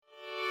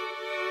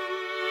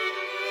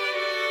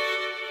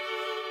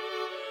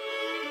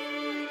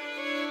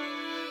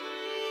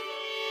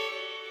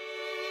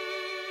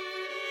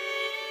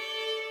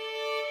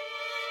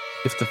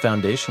If the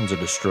foundations are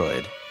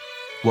destroyed,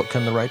 what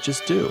can the righteous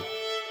do?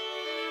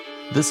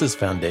 This is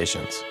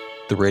Foundations,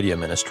 the radio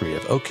ministry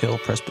of Oak Hill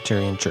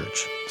Presbyterian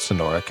Church,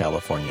 Sonora,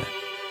 California.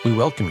 We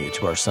welcome you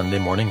to our Sunday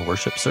morning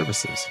worship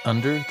services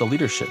under the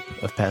leadership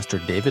of Pastor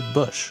David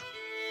Bush.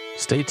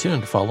 Stay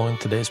tuned following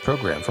today's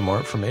program for more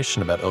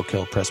information about Oak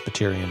Hill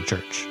Presbyterian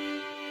Church.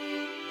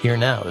 Here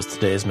now is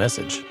today's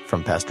message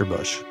from Pastor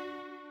Bush.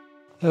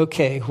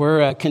 Okay,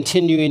 we're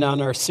continuing on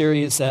our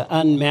series,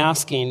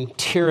 Unmasking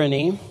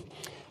Tyranny.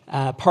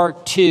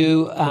 Part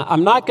 2,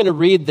 I'm not going to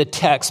read the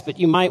text, but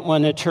you might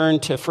want to turn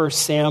to 1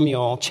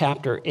 Samuel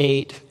chapter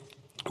 8.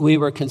 We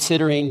were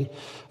considering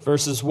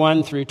verses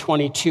 1 through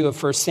 22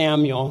 of 1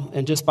 Samuel,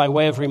 and just by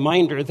way of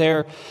reminder,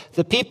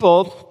 the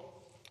people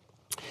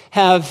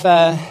have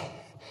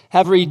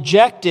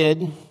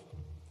rejected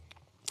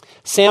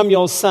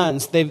Samuel's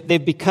sons.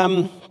 They've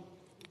become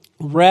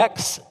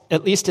wrecks,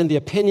 at least in the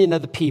opinion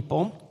of the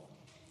people,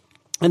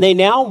 and they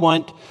now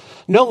want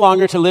no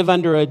longer to live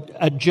under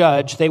a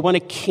judge. They want a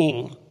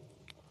king.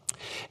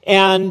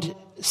 And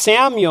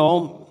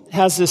Samuel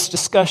has this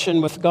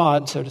discussion with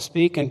God, so to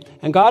speak, and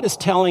God is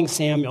telling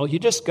Samuel, you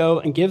just go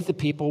and give the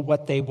people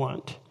what they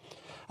want.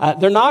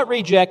 They're not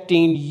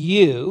rejecting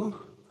you.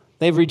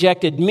 They've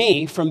rejected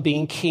me from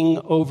being king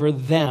over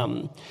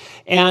them.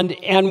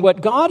 And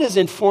what God is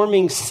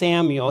informing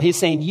Samuel, he's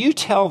saying, you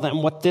tell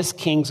them what this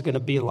king's going to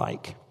be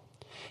like.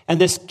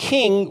 And this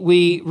king,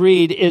 we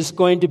read, is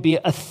going to be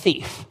a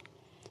thief.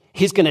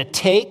 He's going to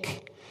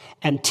take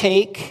and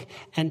take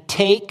and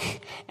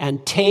take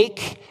and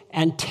take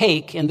and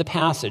take in the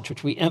passage,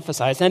 which we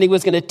emphasize. And he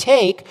was going to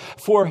take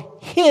for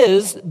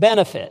his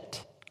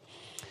benefit.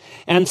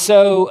 And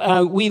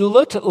so we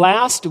looked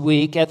last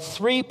week at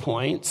 3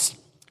 points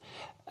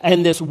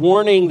and this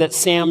warning that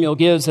Samuel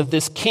gives of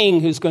this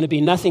king who's going to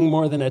be nothing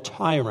more than a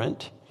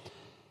tyrant.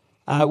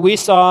 We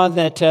saw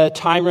that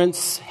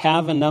tyrants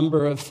have a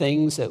number of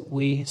things that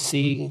we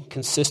see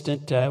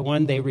consistent.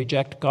 One, they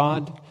reject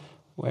God,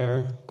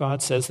 where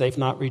God says they've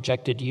not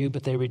rejected you,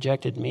 but they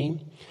rejected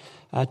me.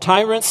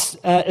 Tyrants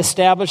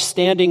establish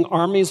standing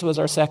armies was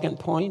our second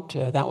point.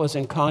 That was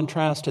in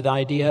contrast to the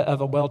idea of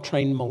a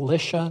well-trained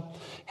militia,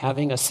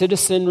 having a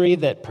citizenry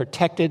that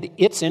protected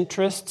its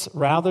interests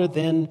rather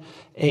than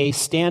a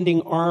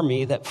standing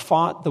army that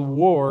fought the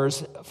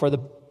wars for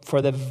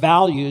the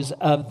values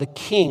of the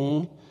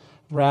king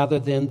rather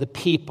than the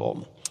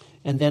people.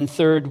 And then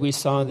third, we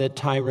saw that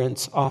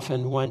tyrants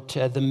often want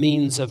the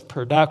means of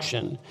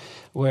production,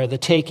 where the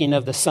taking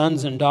of the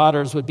sons and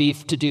daughters would be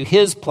to do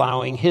his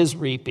plowing, his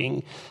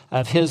reaping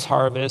of his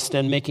harvest,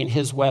 and making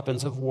his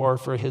weapons of war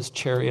for his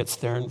chariots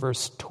there in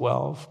verse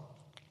 12.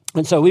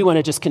 And so we want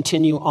to just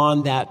continue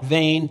on that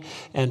vein,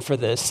 and for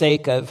the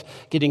sake of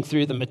getting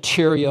through the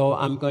material,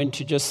 I'm going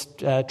to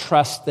just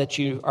trust that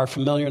you are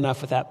familiar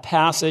enough with that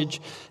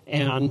passage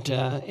and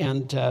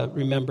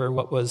remember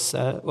what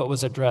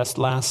was addressed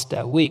last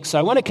week. So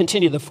I want to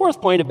continue. The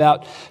fourth point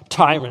about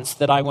tyrants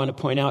that I want to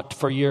point out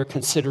for your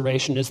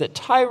consideration is that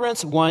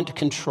tyrants want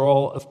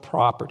control of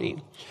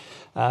property.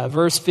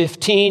 Verse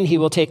 15, he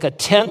will take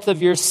 1/10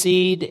 of your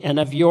seed and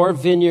of your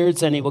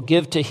vineyards, and he will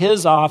give to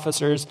his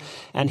officers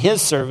and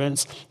his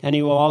servants, and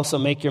he will also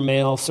make your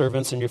male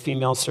servants and your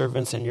female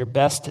servants and your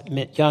best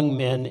young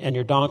men and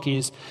your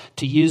donkeys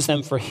to use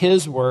them for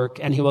his work,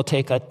 and he will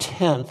take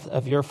 1/10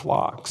 of your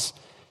flocks,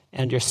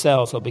 and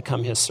yourselves will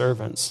become his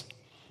servants.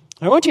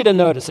 I want you to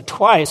notice it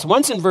twice,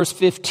 once in verse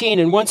 15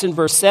 and once in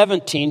verse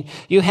 17,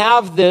 you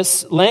have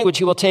this language,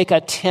 he will take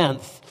 1/10.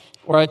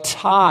 Or a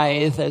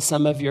tithe, as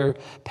some of your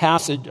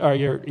passage or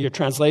your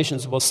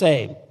translations will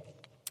say.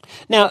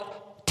 Now,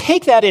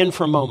 take that in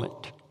for a moment.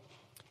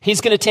 He's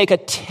going to take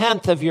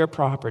 1/10 of your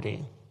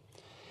property.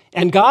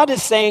 And God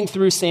is saying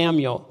through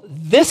Samuel,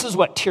 this is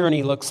what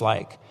tyranny looks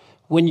like.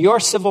 When your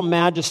civil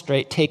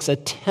magistrate takes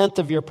 1/10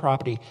 of your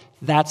property,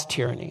 that's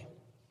tyranny.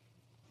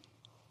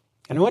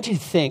 And I want you to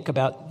think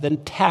about the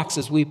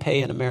taxes we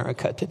pay in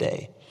America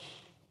today.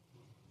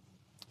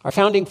 Our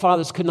founding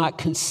fathers could not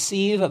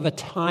conceive of a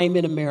time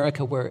in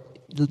America where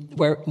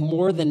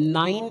more than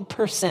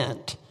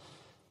 9%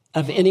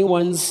 of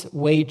anyone's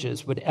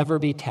wages would ever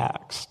be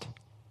taxed.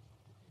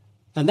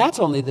 And that's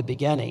only the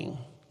beginning.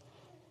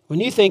 When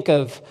you think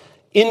of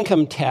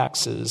income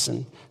taxes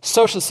and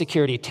Social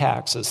Security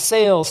taxes,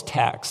 sales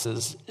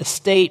taxes,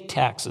 estate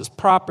taxes,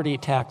 property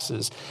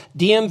taxes,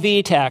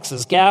 DMV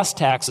taxes, gas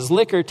taxes,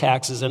 liquor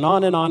taxes, and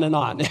on and on and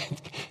on.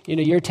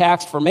 You're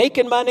taxed for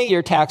making money,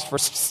 you're taxed for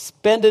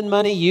spending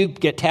money, you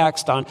get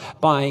taxed on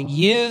buying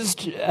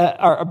used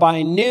or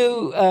buying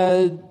new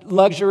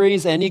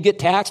luxuries, and you get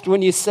taxed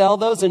when you sell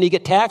those, and you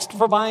get taxed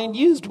for buying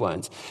used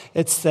ones.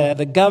 It's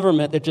the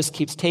government that just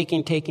keeps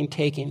taking.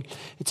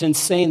 It's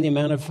insane the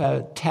amount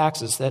of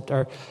taxes that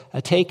are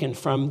taken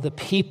from the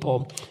people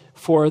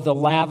for the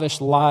lavish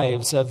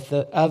lives of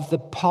the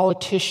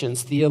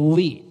politicians, the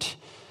elite.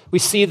 We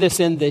see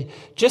this in the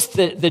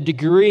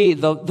degree,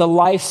 the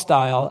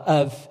lifestyle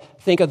of,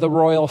 think of the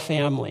royal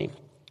family.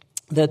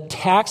 The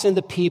tax in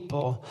the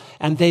people,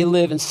 and they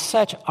live in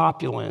such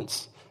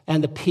opulence,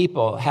 and the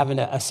people having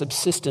a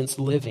subsistence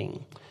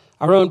living.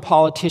 Our own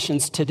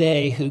politicians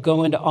today who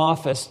go into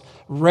office,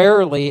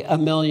 rarely a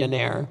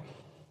millionaire,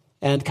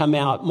 and come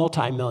out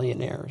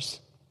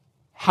multimillionaires.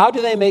 How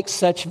do they make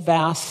such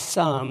vast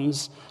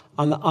sums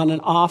on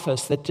an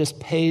office that just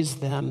pays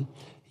them,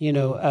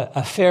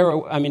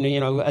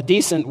 a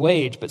decent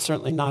wage, but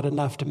certainly not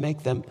enough to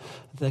make them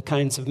the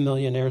kinds of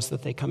millionaires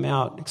that they come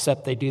out,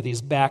 except they do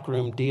these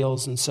backroom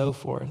deals and so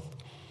forth.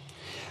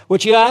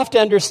 What you have to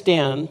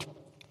understand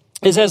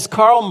is, as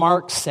Karl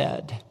Marx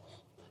said,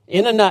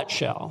 in a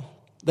nutshell,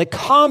 that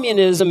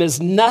communism is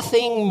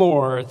nothing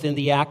more than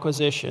the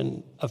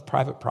acquisition of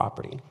private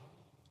property.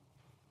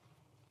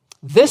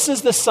 This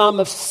is the sum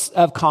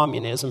of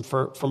communism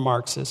for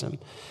Marxism.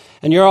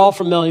 And you're all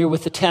familiar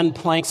with the 10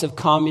 planks of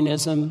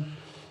communism.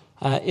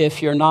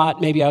 If you're not,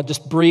 maybe I'll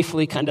just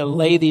briefly kind of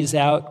lay these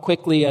out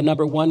quickly.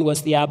 Number 1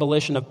 was the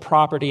abolition of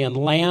property and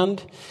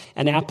land,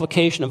 and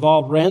application of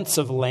all rents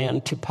of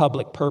land to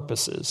public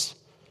purposes.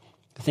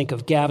 Think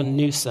of Gavin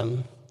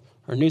Newsom,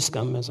 or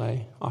Newscomb as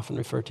I often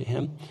refer to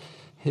him,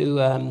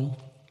 who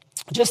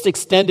just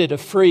extended a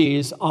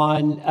freeze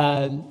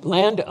on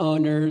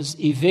landowners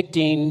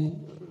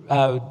evicting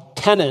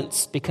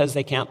tenants because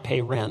they can't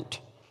pay rent.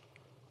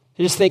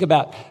 You just think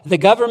about the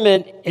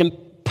government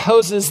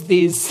imposes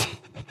these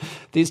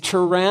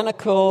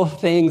tyrannical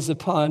things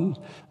upon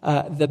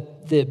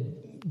the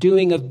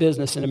doing of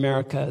business in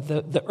America,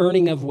 the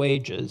earning of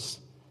wages.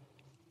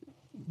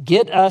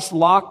 Get us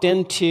locked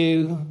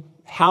into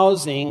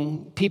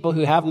housing people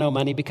who have no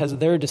money because of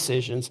their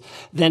decisions,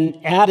 then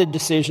added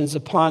decisions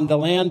upon the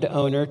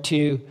landowner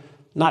to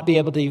not be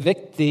able to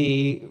evict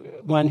the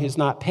one who's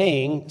not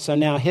paying. So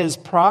now his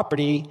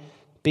property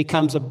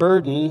becomes a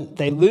burden.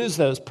 They lose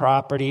those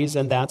properties,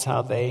 and that's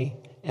how they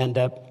end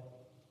up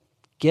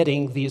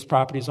getting these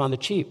properties on the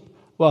cheap.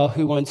 Well,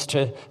 who wants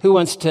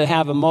to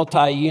have a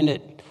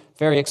multi-unit,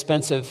 very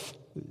expensive,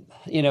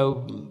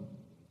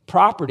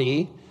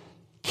 property,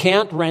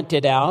 can't rent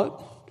it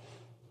out?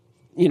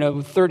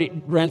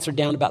 Rents are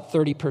down about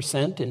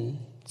 30% in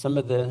some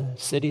of the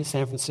cities.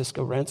 San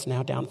Francisco rents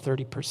now down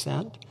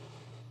 30%.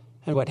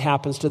 And what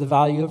happens to the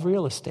value of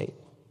real estate?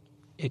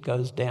 It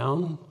goes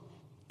down.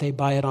 They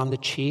buy it on the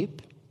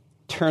cheap,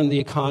 turn the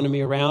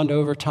economy around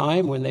over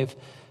time when they've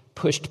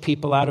pushed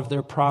people out of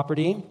their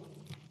property.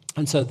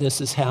 And so this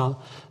is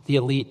how the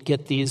elite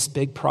get these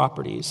big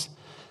properties.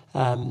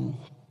 The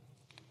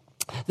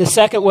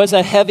second was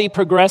a heavy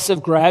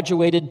progressive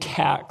graduated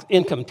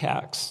income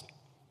tax.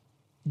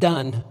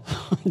 Done.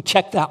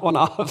 Check that one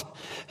off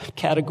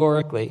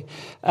categorically.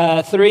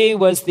 3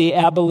 was the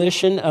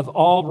abolition of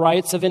all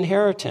rights of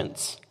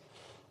inheritance.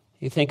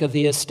 You think of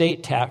the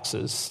estate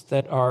taxes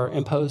that are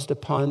imposed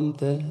upon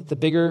the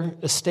bigger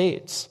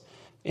estates,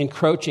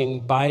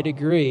 encroaching by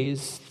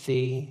degrees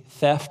the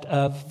theft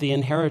of the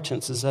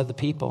inheritances of the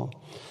people.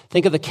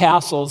 Think of the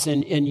castles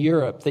in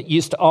Europe that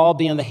used to all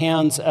be in the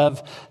hands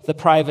of the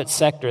private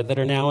sector that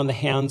are now in the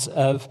hands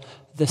of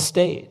the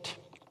state.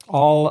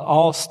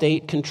 All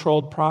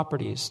state-controlled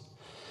properties.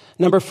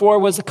 Number 4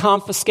 was the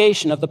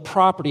confiscation of the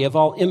property of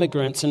all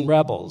immigrants and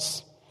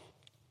rebels.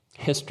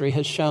 History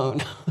has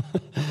shown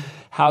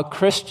how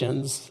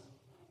Christians,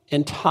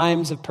 in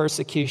times of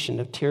persecution,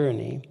 of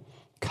tyranny,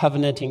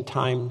 covenanting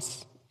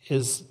times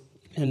is,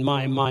 in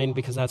my mind,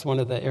 because that's one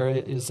of the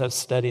areas of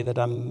study that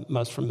I'm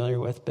most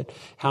familiar with, but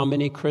how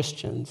many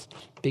Christians,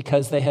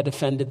 because they had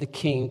offended the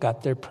king,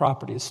 got their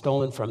properties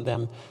stolen from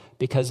them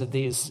because of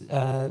these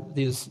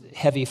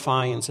heavy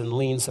fines and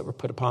liens that were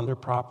put upon their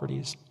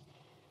properties.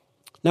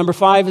 Number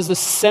 5 is the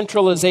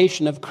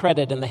centralization of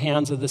credit in the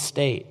hands of the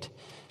state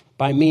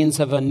by means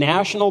of a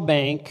national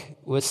bank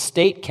with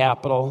state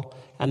capital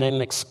and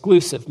an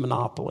exclusive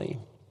monopoly.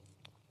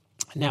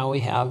 Now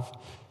we have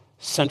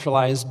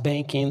centralized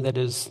banking that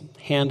is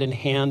hand in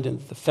hand, and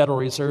the Federal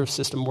Reserve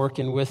System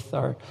working with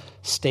our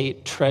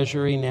state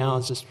treasury now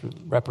is just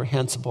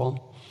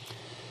reprehensible.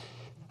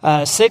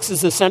 6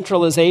 is the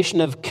centralization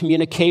of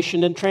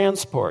communication and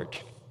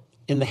transport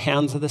in the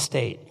hands of the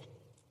state.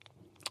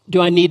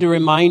 Do I need to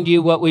remind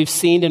you what we've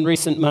seen in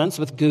recent months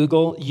with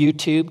Google,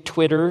 YouTube,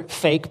 Twitter,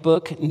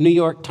 Facebook, New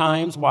York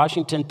Times,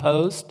 Washington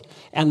Post,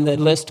 and the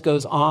list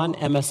goes on,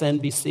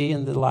 MSNBC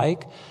and the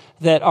like,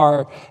 that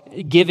are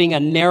giving a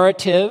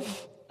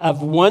narrative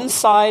of one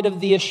side of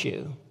the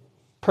issue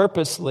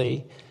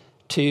purposely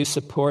to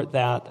support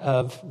that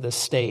of the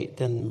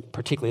state, and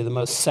particularly the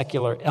most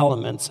secular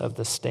elements of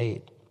the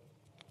state.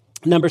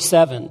 Number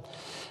 7,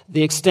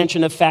 the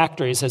extension of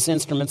factories as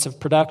instruments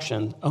of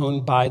production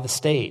owned by the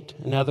state.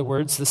 In other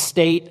words, the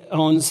state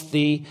owns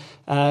the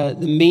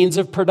means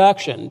of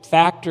production.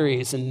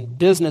 Factories and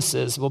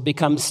businesses will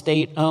become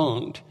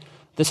state-owned.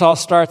 This all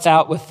starts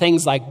out with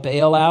things like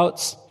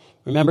bailouts.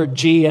 Remember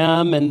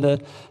GM and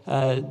the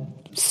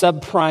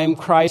subprime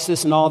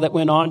crisis and all that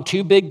went on?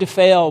 Too big to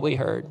fail, we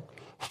heard.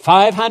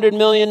 $500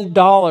 million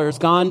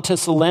gone to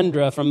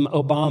Solyndra from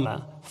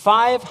Obama.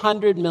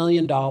 $500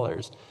 million.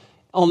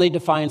 Only to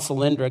find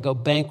Solyndra go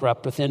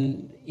bankrupt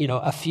within,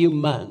 a few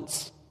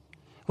months.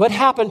 What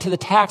happened to the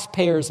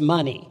taxpayers'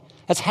 money?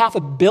 That's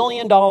 $500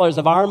 million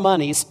of our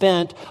money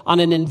spent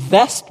on an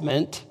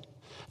investment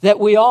that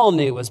we all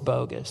knew was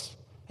bogus.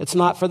 It's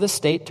not for the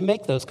state to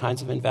make those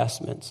kinds of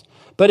investments.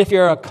 But if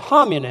you're a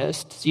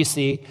communist, you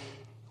see,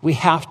 we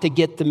have to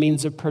get the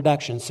means of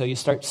production. So you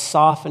start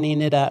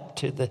softening it up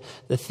to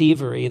the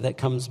thievery that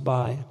comes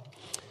by.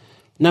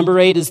 Number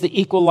 8 is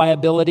the equal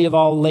liability of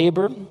all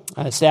labor,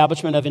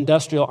 establishment of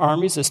industrial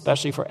armies,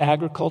 especially for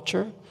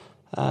agriculture.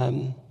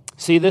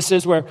 See, this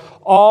is where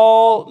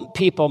all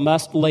people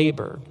must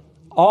labor.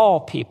 All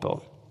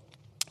people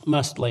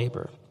must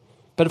labor.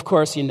 But of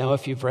course, you know,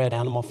 if you've read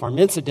Animal Farm,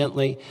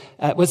 incidentally,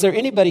 was there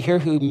anybody here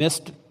who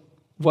missed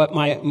what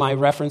my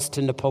reference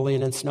to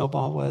Napoleon and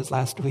Snowball was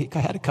last week? I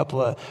had a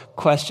couple of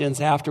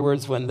questions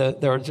afterwards when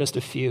there were just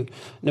a few.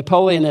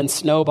 Napoleon and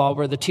Snowball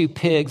were the two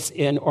pigs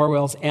in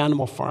Orwell's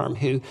Animal Farm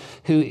who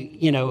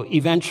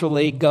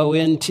eventually go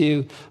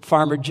into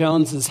Farmer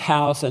Jones's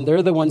house, and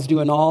they're the ones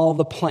doing all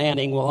the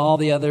planning while all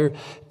the other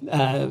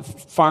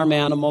farm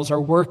animals are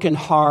working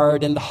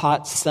hard in the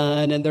hot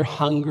sun, and they're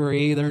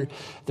hungry,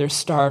 they're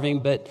starving,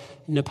 but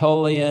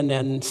Napoleon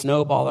and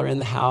Snowball are in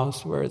the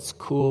house where it's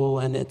cool,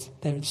 and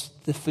there's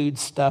the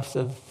foodstuffs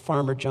of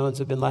Farmer Jones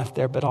have been left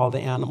there, but all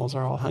the animals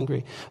are all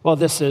hungry. Well,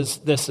 this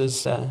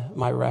is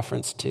my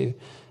reference to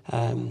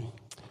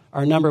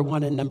our number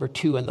 1 and number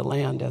 2 in the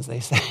land, as they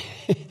say.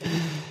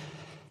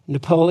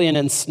 Napoleon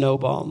and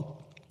Snowball.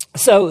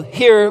 So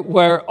here,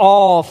 where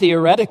all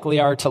theoretically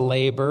are to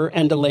labor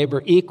and to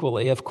labor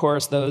equally, of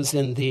course, those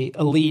in the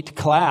elite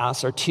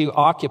class are too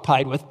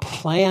occupied with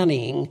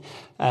planning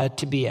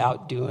to be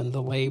out doing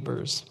the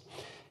labors.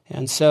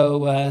 And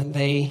so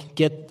they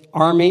get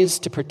armies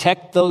to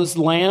protect those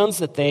lands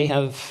that they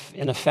have,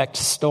 in effect,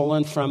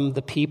 stolen from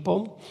the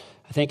people.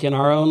 I think in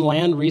our own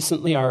land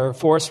recently, our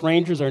forest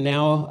rangers are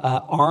now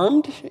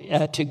armed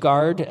to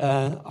guard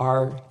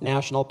our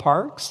national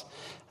parks.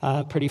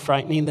 Pretty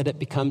frightening that it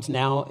becomes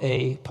now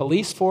a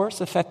police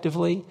force,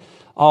 effectively.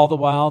 All the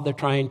while, they're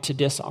trying to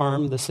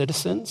disarm the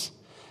citizens.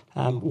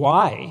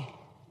 Why?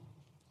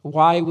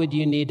 Why would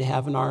you need to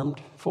have an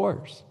armed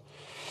force?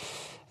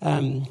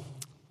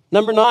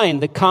 Number 9,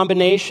 the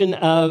combination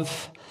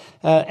of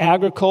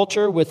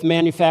agriculture with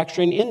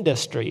manufacturing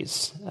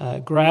industries.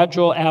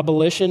 Gradual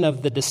abolition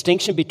of the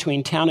distinction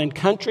between town and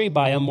country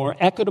by a more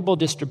equitable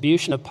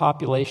distribution of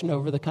population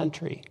over the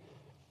country.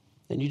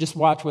 And you just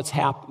watch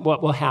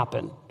what will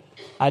happen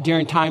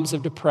during times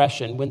of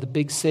depression, when the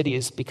big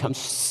cities become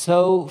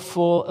so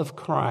full of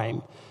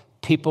crime.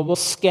 People will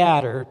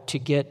scatter to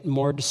get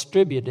more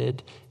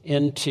distributed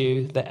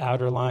into the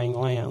outerlying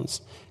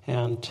lands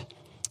and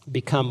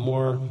become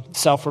more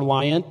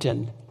self-reliant,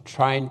 and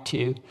trying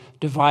to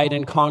divide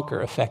and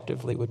conquer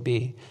effectively would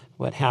be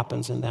what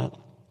happens in that.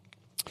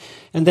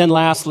 And then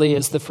lastly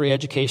is the free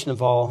education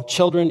of all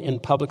children in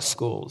public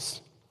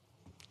schools.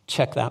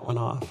 Check that one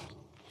off.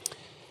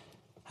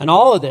 And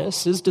all of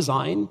this is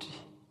designed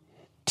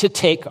to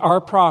take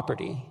our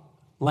property,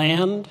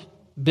 land,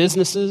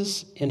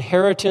 businesses,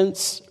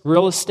 inheritance,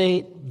 real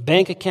estate,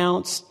 bank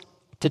accounts,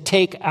 to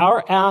take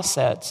our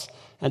assets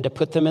and to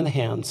put them in the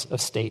hands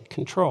of state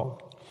control.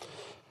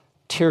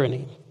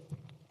 Tyranny.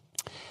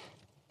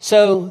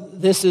 So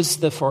this is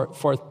the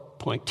fourth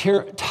point.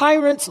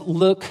 Tyrants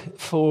look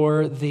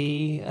for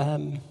the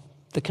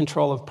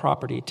control of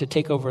property, to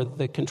take over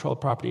the control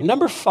of property.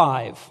 Number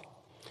 5,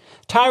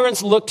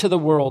 tyrants look to the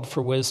world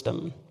for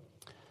wisdom.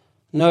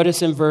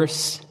 Notice in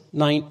verse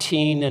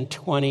 19 and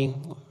 20,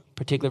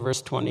 particularly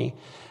verse 20,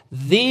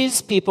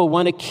 these people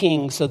want a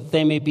king so that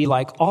they may be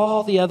like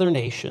all the other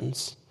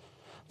nations,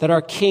 that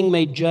our king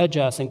may judge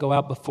us and go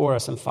out before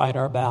us and fight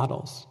our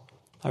battles.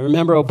 I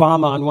remember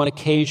Obama on one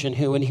occasion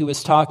when he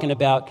was talking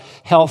about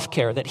health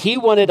care, that he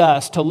wanted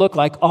us to look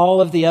like all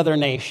of the other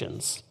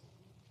nations.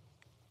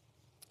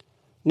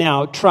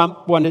 Now,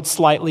 Trump wanted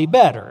slightly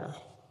better.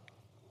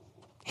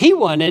 He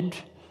wanted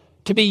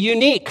to be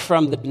unique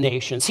from the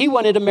nations. He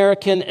wanted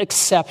American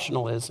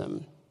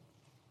exceptionalism.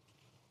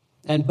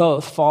 And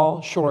both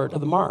fall short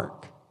of the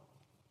mark.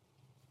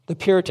 The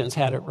Puritans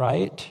had it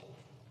right.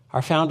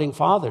 Our founding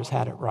fathers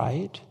had it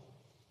right.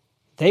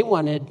 They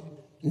wanted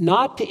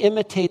not to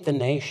imitate the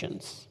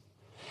nations,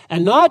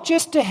 and not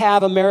just to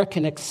have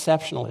American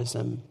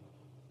exceptionalism.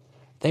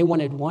 They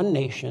wanted one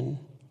nation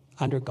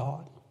under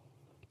God,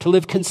 to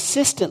live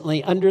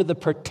consistently under the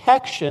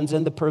protections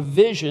and the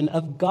provision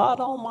of God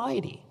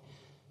Almighty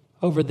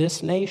over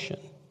this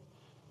nation.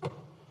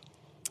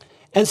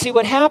 And see,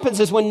 what happens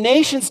is when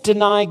nations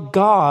deny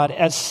God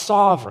as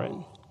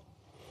sovereign,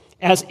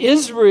 as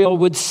Israel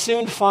would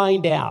soon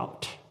find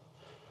out,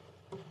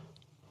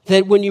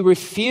 that when you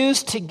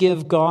refuse to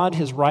give God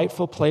his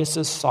rightful place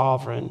as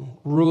sovereign,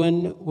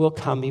 ruin will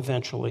come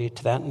eventually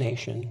to that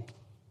nation.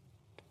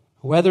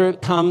 Whether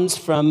it comes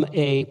from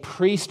a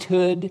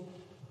priesthood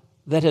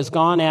that has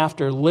gone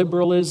after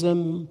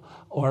liberalism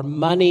or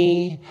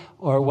money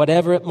or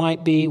whatever it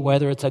might be,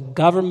 whether it's a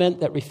government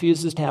that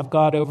refuses to have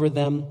God over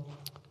them,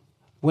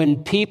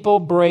 when people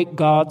break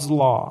God's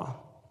law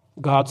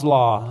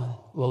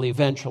will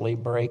eventually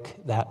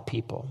break that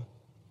people.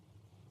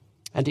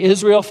 And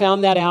Israel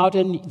found that out,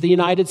 and the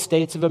United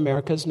States of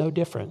America is no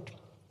different.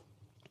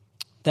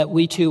 That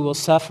we too will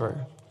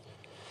suffer.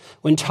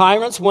 When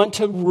tyrants want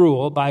to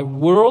rule by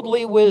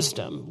worldly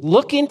wisdom,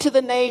 looking to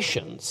the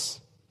nations,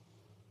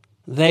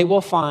 they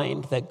will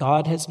find that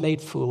God has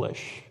made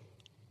foolish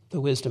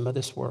the wisdom of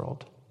this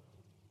world.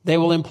 They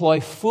will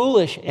employ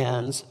foolish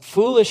ends,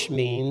 foolish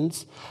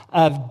means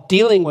of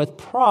dealing with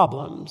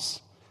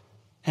problems,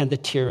 and the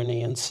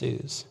tyranny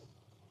ensues.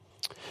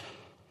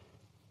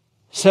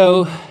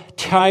 So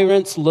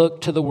tyrants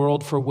look to the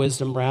world for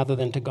wisdom rather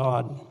than to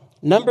God.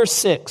 Number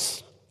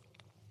 6,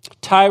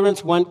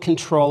 tyrants want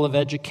control of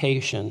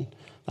education.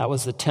 That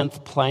was the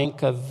 10th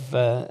plank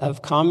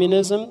of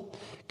communism.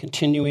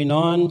 Continuing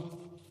on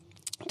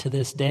to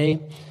this day,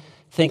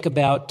 think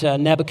about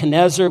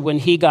Nebuchadnezzar when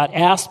he got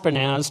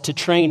Aspenaz to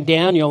train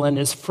Daniel and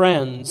his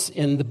friends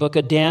in the book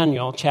of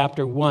Daniel,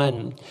 chapter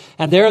 1.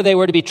 And there they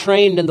were to be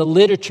trained in the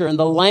literature and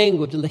the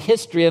language and the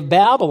history of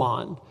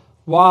Babylon.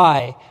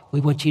 Why? We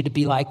want you to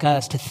be like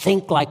us, to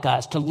think like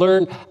us, to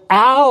learn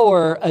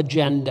our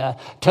agenda,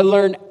 to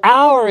learn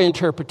our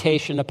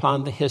interpretation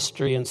upon the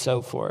history and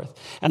so forth,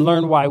 and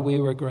learn why we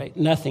were great.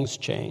 Nothing's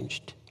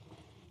changed.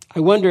 I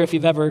wonder if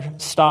you've ever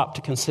stopped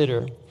to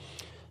consider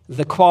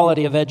the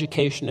quality of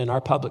education in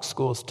our public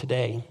schools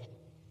today.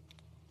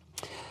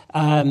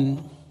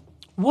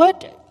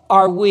 What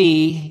are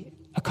we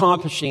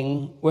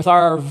accomplishing with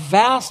our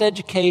vast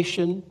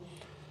education?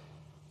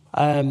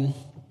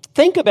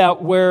 Think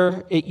about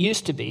where it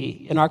used to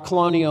be in our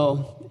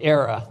colonial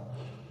era,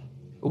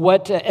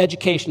 what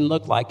education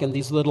looked like in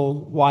these little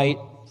white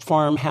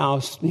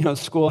farmhouse,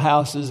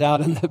 schoolhouses out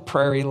in the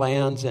prairie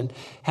lands, and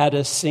had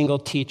a single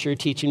teacher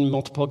teaching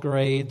multiple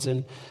grades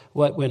and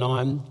what went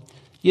on.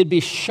 You'd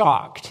be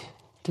shocked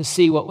to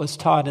see what was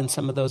taught in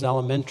some of those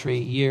elementary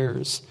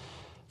years.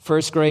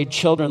 First grade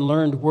children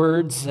learned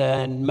words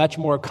and much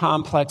more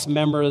complex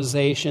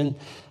memorization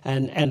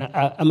and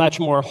a much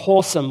more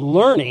wholesome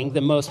learning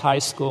than most high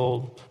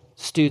school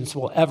students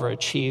will ever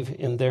achieve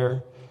in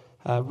their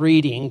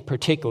reading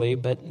particularly,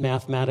 but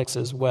mathematics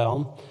as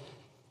well.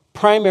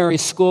 Primary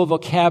school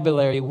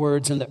vocabulary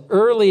words in the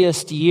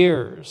earliest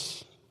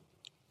years,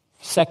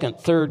 second,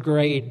 third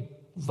grade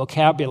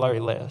vocabulary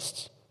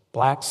lists: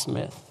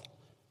 blacksmith,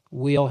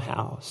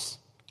 wheelhouse,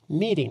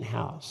 meeting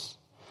house,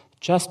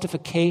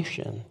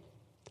 justification,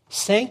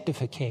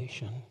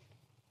 sanctification.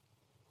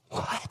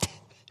 What?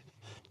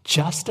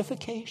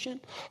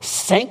 Justification?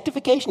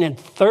 Sanctification in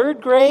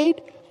third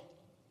grade?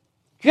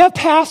 You have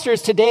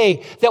pastors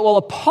today that will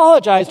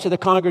apologize to the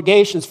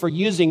congregations for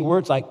using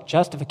words like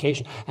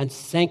justification and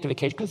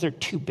sanctification because they're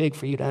too big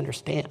for you to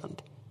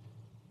understand.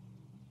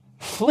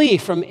 Flee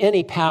from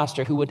any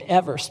pastor who would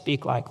ever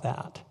speak like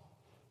that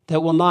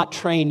will not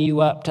train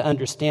you up to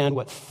understand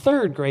what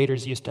third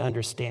graders used to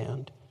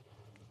understand.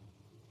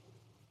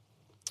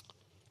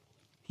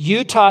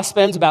 Utah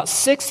spends about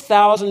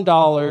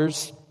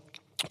 $6,000,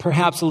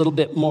 perhaps a little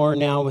bit more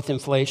now with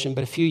inflation,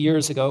 but a few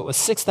years ago it was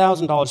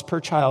 $6,000 per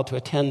child to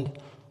attend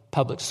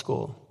public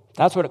school.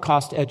 That's what it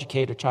costs to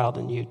educate a child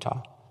in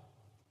Utah.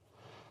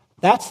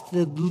 That's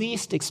the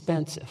least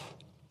expensive.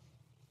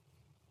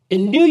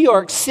 In New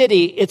York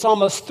City, it's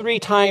almost 3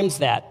 times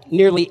that,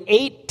 nearly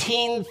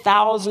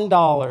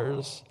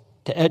 $18,000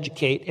 to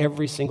educate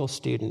every single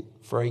student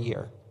for a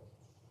year.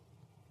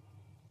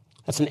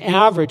 That's an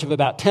average of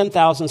about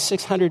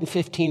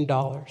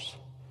 $10,615.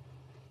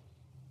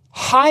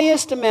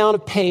 Highest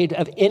amount paid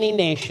of any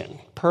nation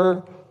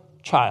per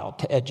child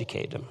to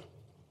educate them.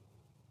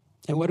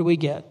 And what do we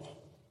get?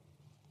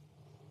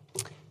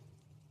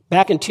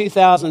 Back in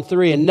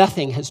 2003, and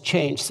nothing has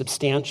changed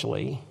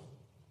substantially.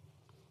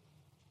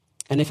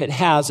 And if it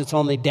has, it's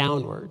only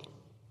downward.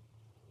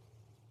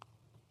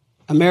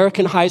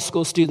 American high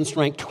school students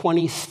ranked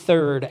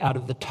 23rd out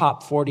of the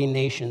top 40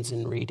 nations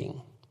in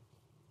reading,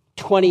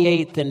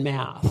 28th in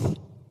math.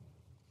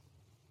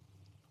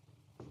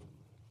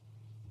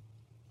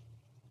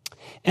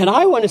 And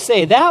I want to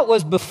say that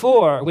was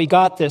before we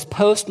got this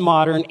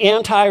postmodern,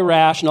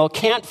 anti-rational,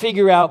 can't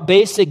figure out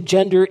basic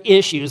gender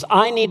issues,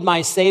 I need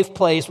my safe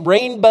place,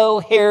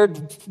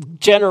 rainbow-haired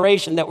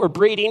generation that we're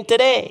breeding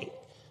today.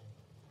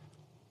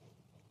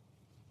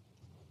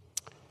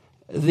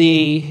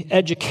 The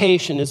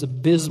education is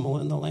abysmal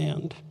in the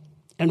land.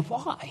 And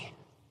why?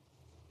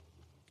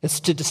 It's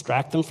to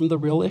distract them from the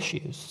real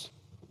issues,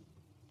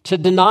 to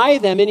deny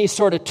them any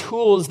sort of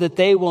tools that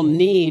they will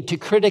need to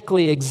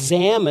critically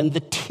examine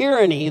the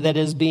tyranny that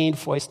is being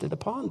foisted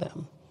upon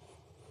them.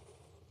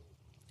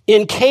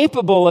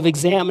 Incapable of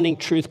examining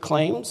truth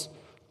claims,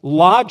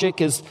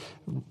 logic is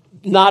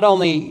not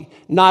only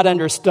not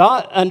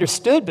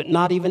understood, but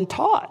not even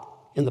taught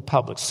in the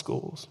public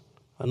schools,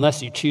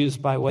 unless you choose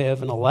by way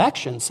of an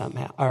election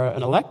somehow, or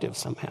an elective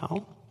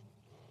somehow.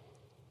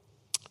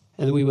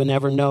 And we would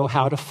never know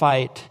how to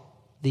fight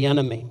the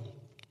enemy.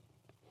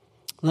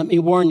 Let me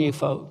warn you,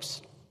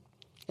 folks,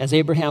 as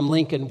Abraham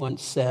Lincoln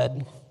once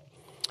said,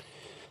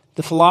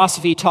 the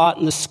philosophy taught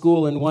in the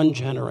school in one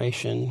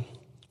generation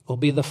will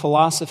be the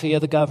philosophy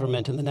of the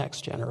government in the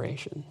next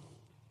generation.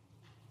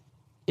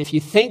 If you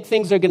think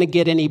things are going to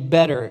get any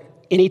better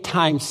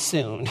anytime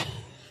soon,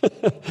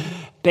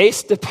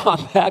 based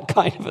upon that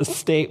kind of a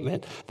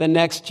statement, the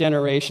next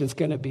generation is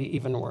going to be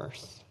even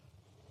worse.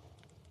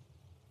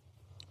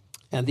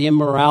 And the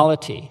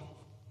immorality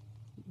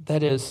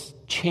that is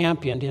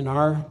championed in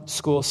our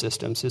school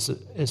systems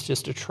is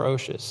just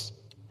atrocious.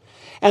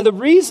 And the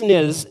reason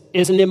is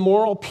an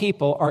immoral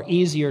people are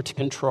easier to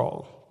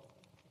control.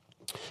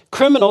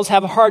 Criminals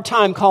have a hard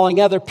time calling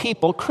other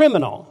people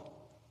criminal,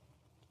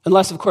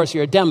 unless, of course,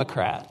 you're a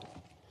Democrat.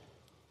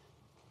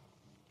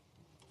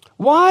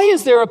 Why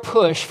is there a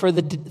push for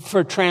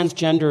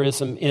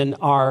transgenderism in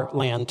our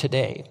land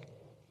today?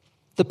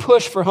 The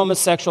push for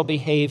homosexual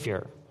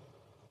behavior,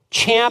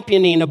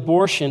 championing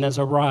abortion as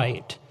a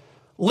right,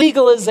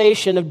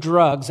 legalization of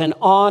drugs, and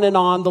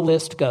on the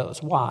list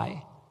goes.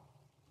 Why?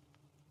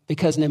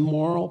 Because an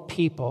immoral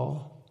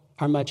people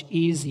are much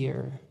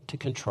easier to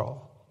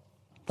control.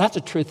 That's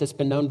a truth that's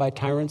been known by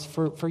tyrants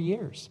for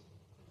years.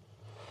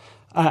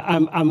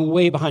 I'm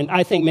way behind.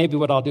 I think maybe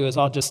what I'll do is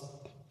I'll just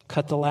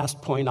cut the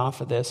last point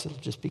off of this. It'll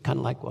just be kind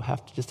of like we'll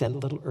have to just end a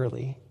little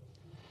early.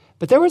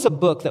 But there was a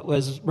book that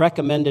was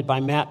recommended by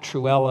Matt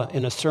Truella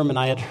in a sermon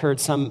I had heard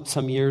some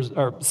years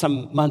or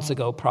some months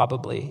ago,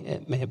 probably.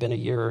 It may have been a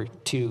year or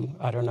two,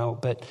 I don't know.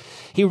 But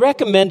he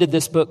recommended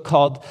this book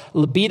called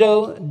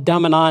Libido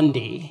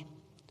Dominandi.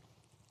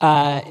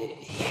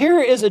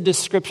 Here is a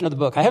description of the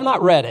book. I have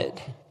not read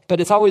it, but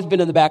it's always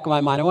been in the back of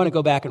my mind. I want to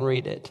go back and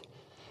read it.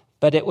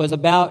 But it was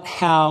about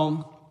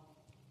how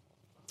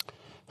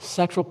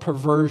sexual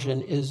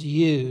perversion is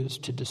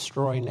used to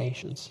destroy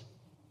nations,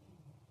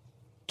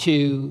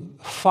 to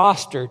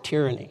foster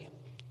tyranny.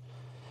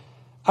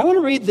 I want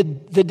to read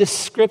the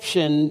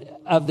description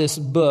of this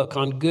book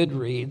on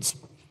Goodreads,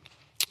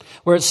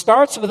 where it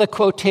starts with a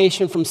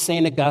quotation from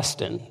St.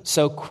 Augustine.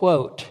 So,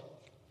 quote,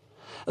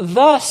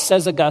 "Thus,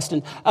 says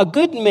Augustine, a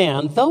good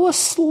man, though a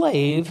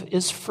slave,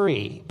 is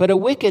free, but a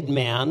wicked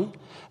man,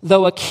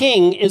 though a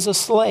king, is a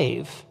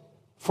slave.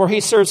 For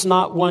he serves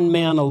not one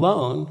man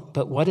alone,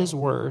 but what is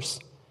worse,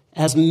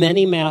 as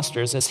many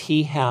masters as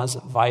he has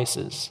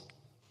vices."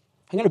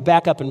 I'm going to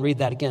back up and read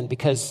that again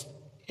because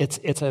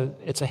it's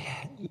a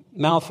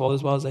mouthful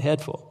as well as a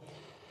headful.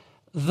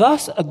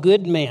 "Thus a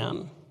good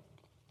man,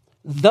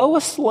 though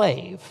a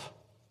slave,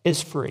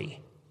 is free.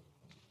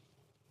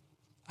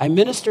 I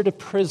minister to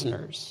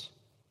prisoners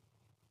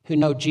who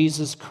know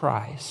Jesus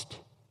Christ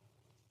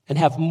and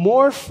have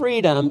more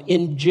freedom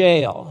in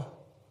jail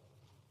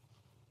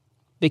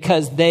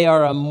because they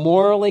are a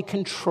morally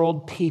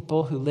controlled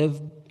people who live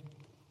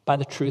by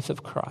the truth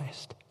of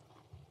Christ.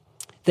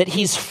 That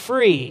he's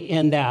free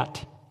in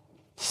that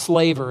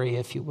slavery,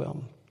 if you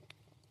will.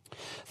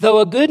 Though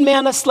a good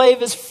man, a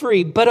slave is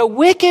free, but a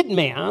wicked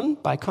man,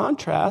 by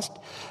contrast,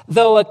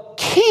 though a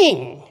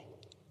king,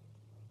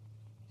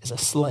 is a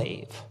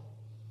slave.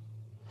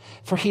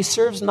 For he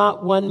serves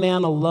not one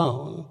man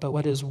alone, but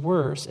what is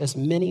worse, as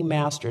many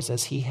masters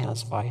as he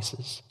has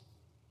vices.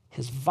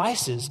 His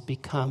vices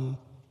become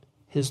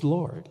his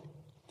Lord."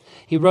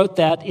 He wrote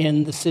that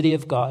in The City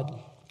of God.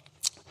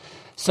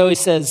 So he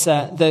says,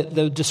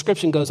 the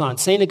description goes on.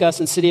 St.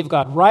 Augustine, City of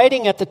God,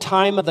 writing at the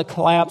time of the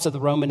collapse of the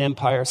Roman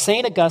Empire,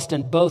 St.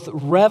 Augustine both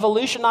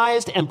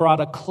revolutionized and brought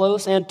a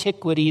close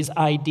antiquity's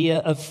idea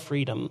of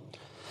freedom.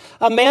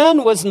 A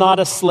man was not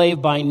a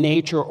slave by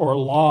nature or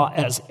law,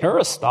 as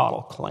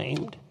Aristotle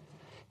claimed.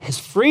 His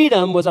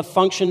freedom was a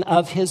function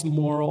of his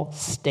moral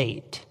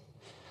state.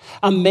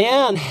 A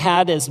man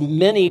had as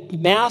many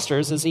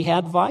masters as he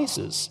had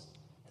vices.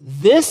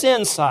 This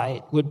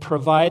insight would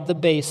provide the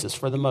basis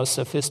for the most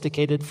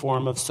sophisticated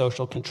form of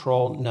social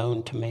control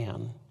known to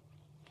man.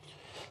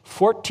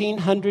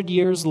 1,400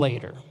 years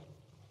later,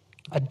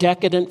 a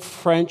decadent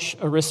French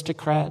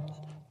aristocrat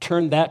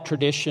turned that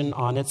tradition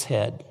on its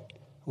head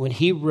when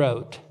he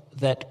wrote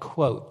that,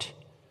 quote,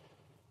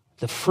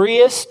 "The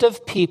freest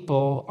of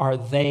people are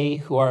they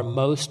who are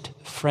most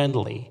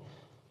friendly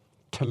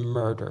to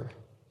murder,"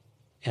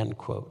 end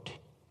quote.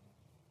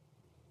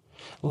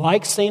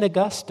 Like St.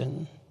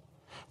 Augustine,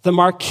 the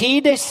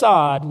Marquis de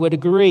Sade would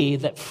agree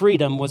that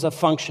freedom was a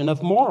function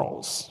of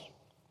morals.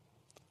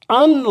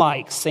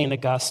 Unlike St.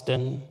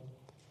 Augustine,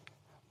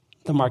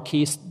 the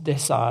Marquis de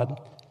Sade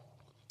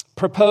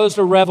proposed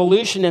a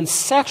revolution in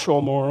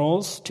sexual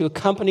morals to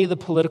accompany the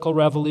political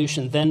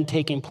revolution then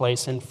taking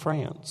place in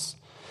France.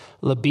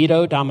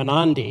 Libido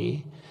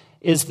Dominandi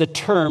is the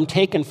term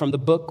taken from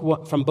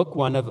book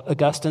one of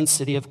Augustine's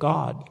City of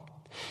God,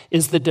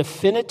 is the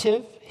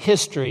definitive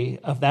history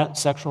of that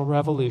sexual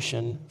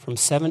revolution from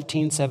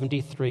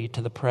 1773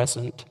 to the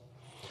present.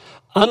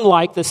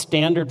 Unlike the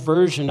standard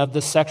version of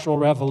the sexual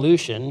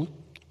revolution,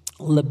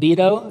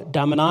 Libido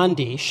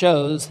Dominandi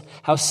shows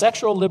how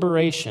sexual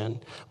liberation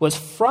was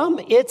from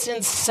its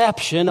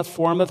inception a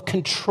form of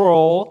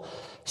control,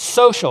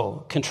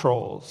 social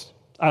controls.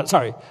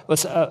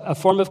 Was a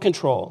form of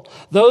control.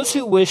 Those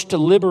who wished to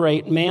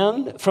liberate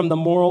man from the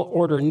moral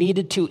order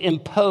needed to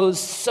impose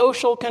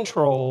social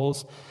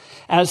controls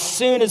as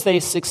soon as they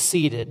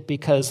succeeded,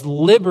 because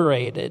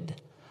liberated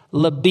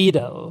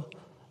libido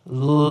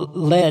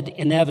led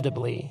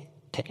inevitably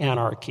to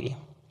anarchy.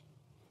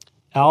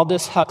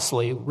 Aldous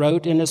Huxley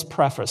wrote in his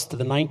preface to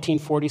the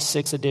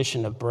 1946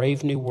 edition of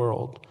Brave New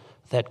World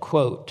that,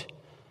 quote,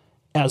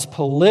 as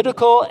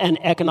political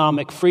and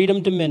economic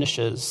freedom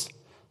diminishes,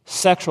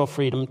 sexual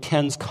freedom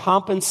tends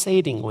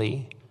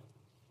compensatingly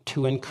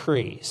to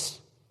increase.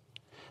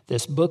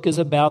 This book is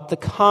about the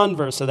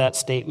converse of that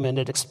statement.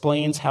 It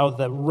explains how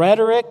the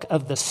rhetoric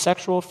of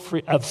sexual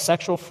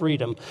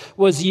freedom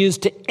was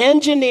used to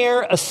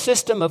engineer a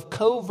system of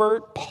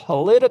covert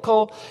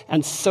political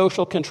and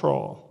social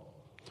control.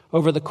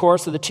 Over the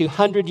course of the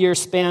 200-year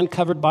span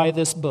covered by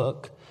this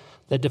book,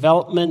 the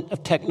development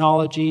of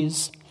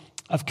technologies,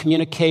 of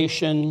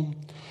communication,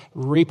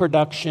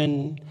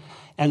 reproduction,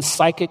 and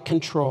psychic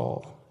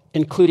control,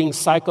 including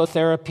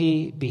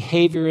psychotherapy,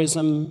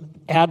 behaviorism,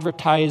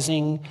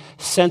 advertising,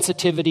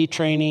 sensitivity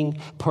training,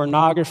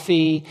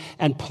 pornography,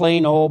 and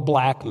plain old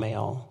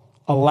blackmail,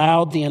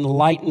 allowed the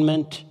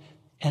Enlightenment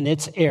and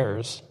its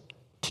heirs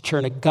to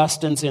turn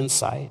Augustine's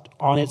insight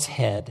on its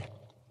head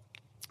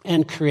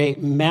and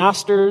create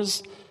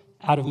masters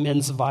out of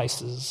men's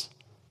vices.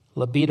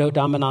 Libido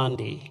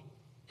dominandi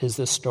is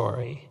the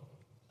story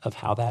of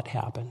how that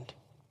happened.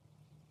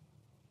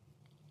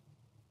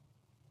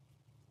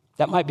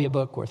 That might be a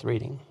book worth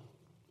reading.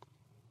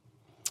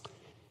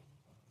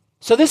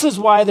 So this is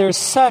why there's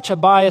such a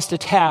biased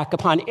attack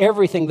upon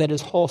everything that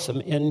is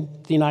wholesome in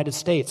the United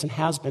States and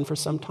has been for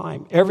some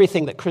time.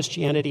 Everything that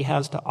Christianity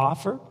has to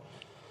offer.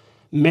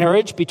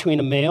 Marriage between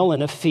a male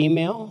and a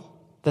female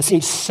that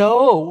seems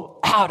so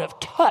out of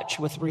touch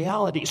with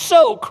reality,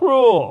 so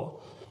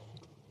cruel.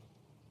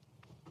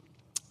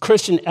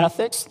 Christian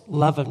ethics,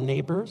 love of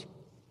neighbors,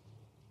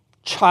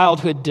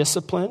 childhood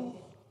discipline,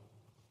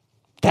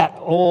 that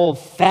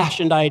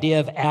old-fashioned idea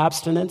of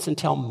abstinence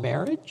until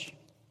marriage.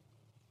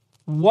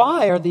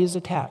 Why are these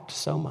attacked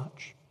so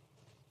much?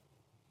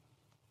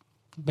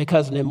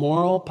 Because an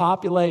immoral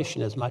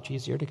population is much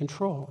easier to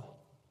control.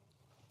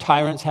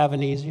 Tyrants have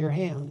an easier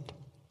hand.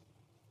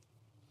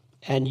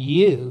 And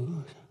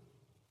you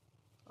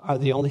are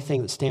the only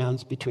thing that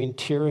stands between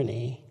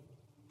tyranny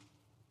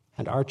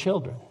and our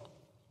children,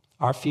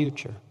 our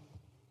future.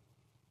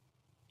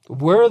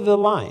 We're the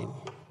line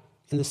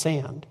in the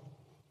sand.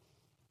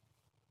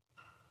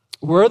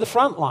 We're the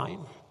front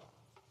line.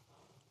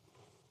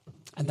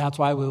 And that's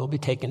why we will be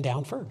taken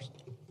down first.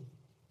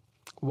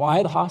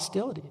 Why the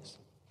hostilities?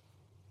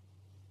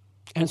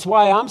 And it's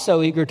why I'm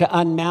so eager to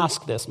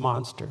unmask this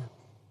monster.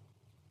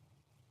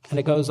 And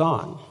it goes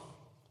on.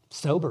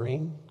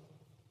 Sobering,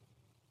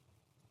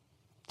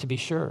 to be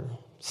sure.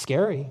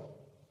 Scary,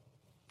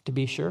 to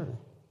be sure.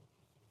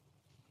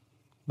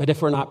 But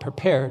if we're not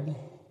prepared,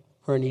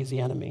 we're an easy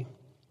enemy.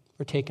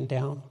 We're taken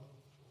down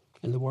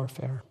in the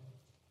warfare.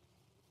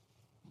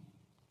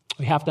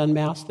 We have to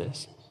unmask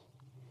this.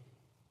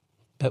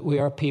 But we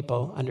are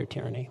people under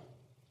tyranny.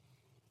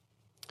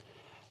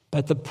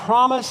 But the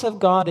promise of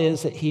God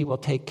is that he will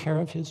take care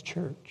of his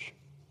church,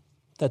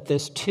 that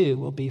this too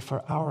will be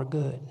for our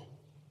good.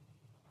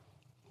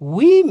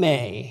 We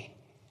may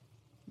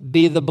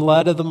be the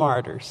blood of the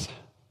martyrs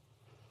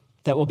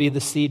that will be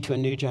the seed to a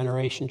new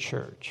generation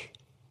church.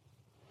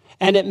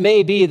 And it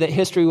may be that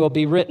history will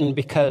be written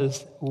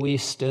because we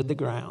stood the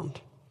ground.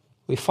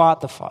 We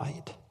fought the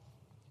fight.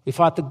 We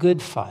fought the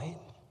good fight.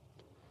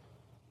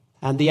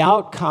 And the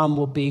outcome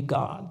will be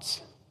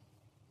God's.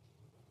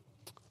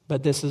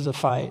 But this is a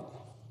fight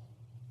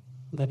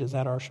that is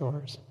at our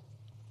shores.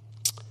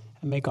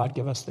 And may God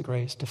give us the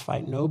grace to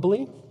fight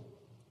nobly,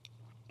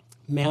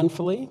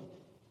 manfully,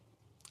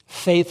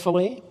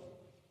 faithfully,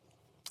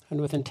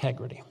 and with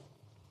integrity.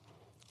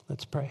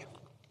 Let's pray.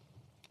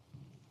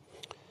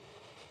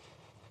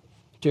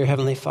 Dear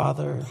Heavenly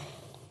Father,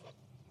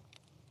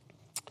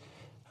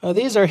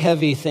 these are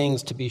heavy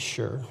things to be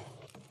sure.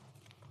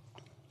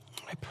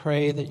 I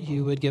pray that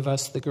you would give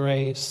us the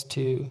grace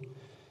to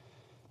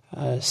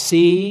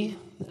see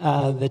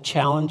the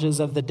challenges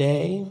of the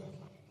day.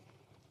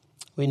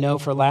 We know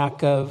for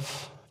lack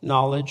of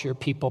knowledge your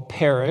people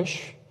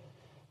perish.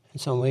 And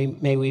so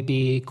may we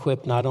be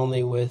equipped not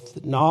only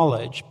with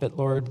knowledge, but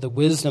Lord, the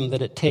wisdom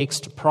that it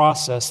takes to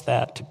process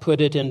that, to put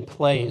it in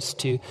place,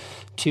 to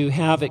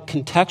have it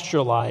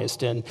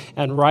contextualized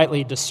and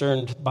rightly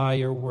discerned by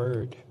your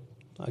word.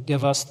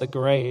 Give us the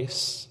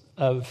grace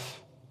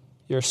of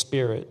your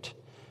Spirit,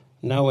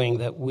 knowing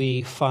that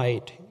we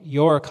fight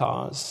your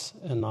cause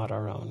and not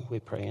our own. We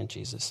pray in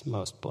Jesus'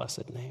 most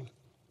blessed name.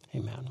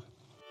 Amen.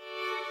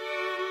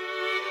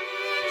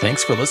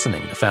 Thanks for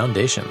listening to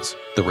Foundations,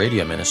 the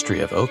radio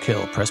ministry of Oak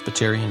Hill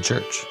Presbyterian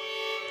Church.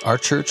 Our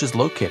church is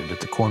located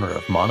at the corner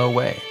of Mono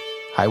Way,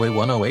 Highway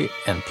 108,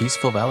 and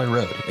Peaceful Valley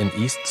Road in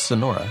East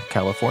Sonora,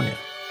 California.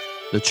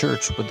 The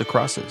church with the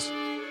crosses.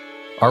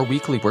 Our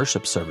weekly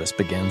worship service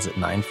begins at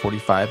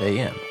 9:45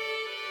 a.m.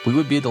 We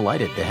would be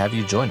delighted to have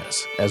you join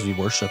us as we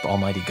worship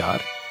Almighty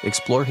God,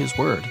 explore His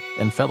Word,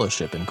 and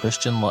fellowship in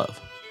Christian love.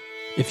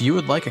 If you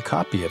would like a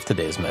copy of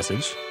today's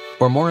message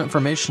or more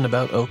information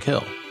about Oak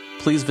Hill,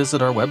 please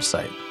visit our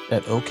website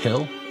at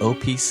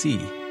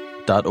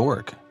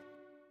oakhillopc.org.